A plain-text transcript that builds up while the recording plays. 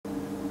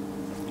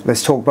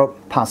Let's talk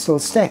about pastel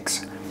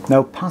sticks.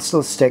 Now,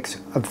 pastel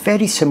sticks are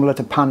very similar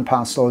to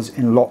PanPastels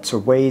in lots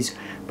of ways,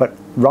 but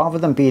rather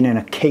than being in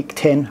a cake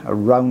tin, a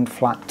round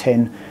flat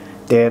tin,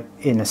 they're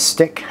in a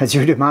stick, as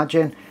you'd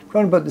imagine,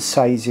 around about the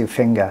size of your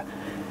finger.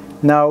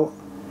 Now,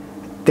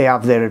 they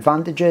have their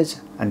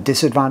advantages and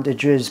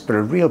disadvantages, but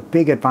a real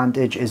big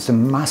advantage is the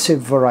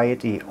massive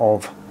variety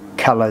of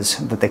colours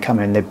that they come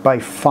in. They're by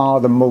far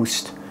the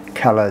most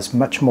colours,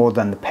 much more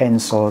than the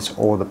pencils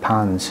or the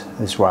pans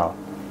as well.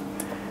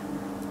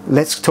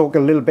 Let's talk a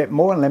little bit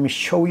more and let me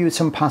show you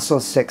some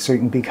pastel sticks so you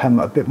can become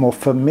a bit more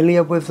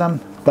familiar with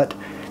them. But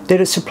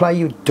they're a supply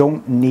you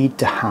don't need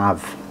to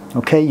have.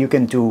 Okay, you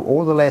can do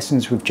all the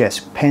lessons with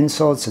just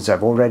pencils, as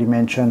I've already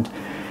mentioned,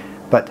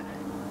 but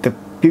the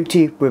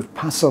beauty with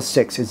pastel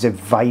sticks is the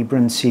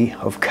vibrancy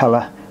of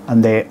colour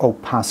and their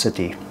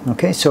opacity.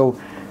 Okay, so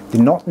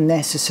they're not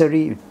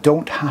necessary, you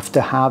don't have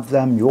to have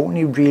them, you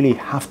only really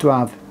have to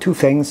have two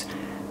things,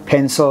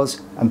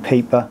 pencils and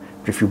paper.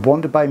 But if you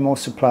want to buy more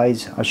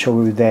supplies, I'll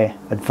show you their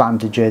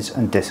advantages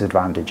and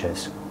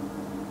disadvantages.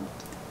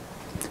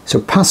 So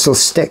pastel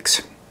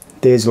sticks,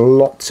 there's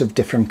lots of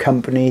different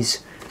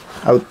companies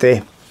out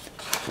there,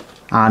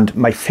 and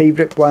my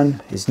favorite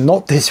one is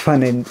not this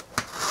one in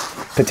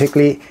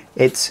particularly,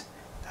 it's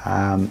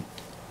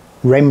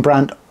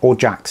Rembrandt or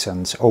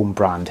Jackson's own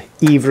brand.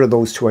 Either of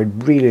those two I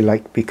really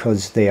like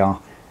because they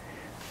are,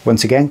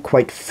 once again,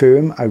 quite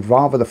firm. I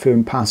rather the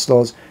firm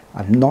pastels.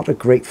 I'm not a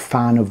great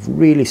fan of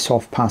really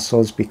soft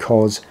pastels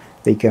because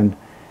they can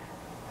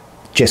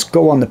just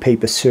go on the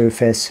paper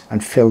surface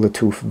and fill the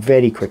tooth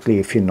very quickly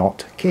if you're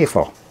not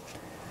careful.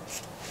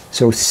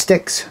 So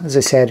sticks, as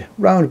I said,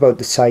 round about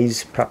the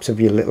size perhaps of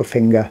your little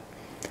finger.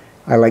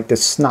 I like to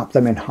snap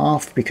them in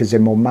half because they're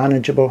more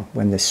manageable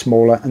when they're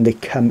smaller, and they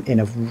come in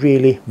a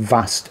really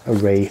vast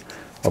array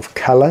of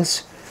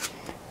colours.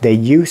 Their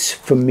use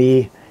for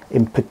me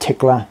in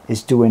particular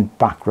is doing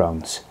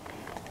backgrounds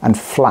and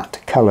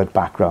flat coloured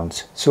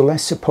backgrounds. So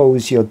let's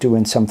suppose you're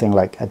doing something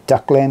like a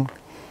duckling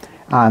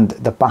and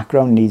the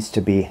background needs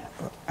to be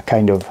a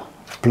kind of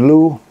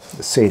blue,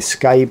 say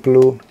sky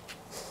blue.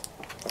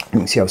 You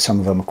can see how some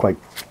of them are quite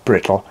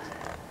brittle.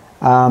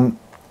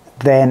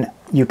 Then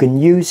you can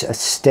use a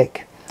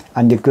stick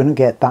and you're going to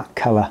get that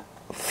colour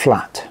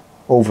flat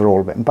over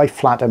all of it. And by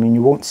flat I mean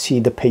you won't see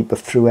the paper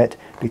through it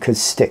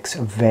because sticks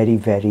are very,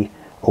 very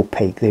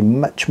opaque. They're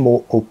much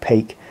more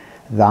opaque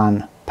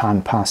than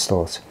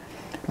PanPastels,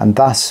 and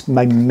that's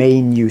my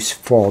main use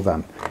for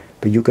them.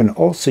 But you can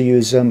also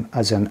use them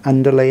as an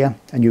underlayer,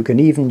 and you can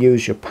even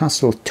use your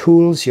pastel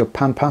tools, your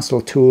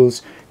PanPastel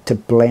tools, to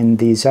blend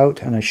these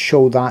out, and I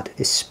show that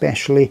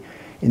especially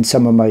in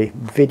some of my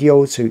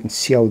videos so you can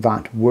see how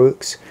that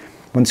works.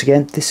 Once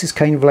again, this is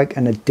kind of like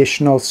an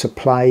additional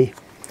supply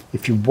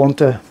if you want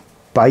to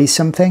buy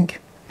something,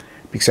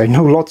 because I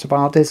know lots of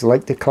artists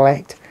like to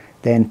collect.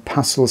 Then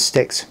pastel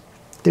sticks,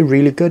 they're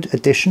really good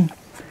addition,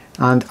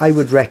 and I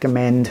would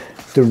recommend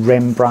the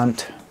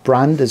Rembrandt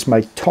brand as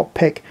my top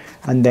pick,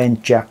 and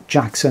then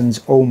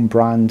Jackson's own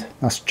brand,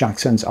 that's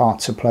Jackson's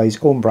Art Supplies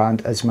own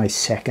brand, as my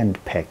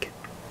second pick.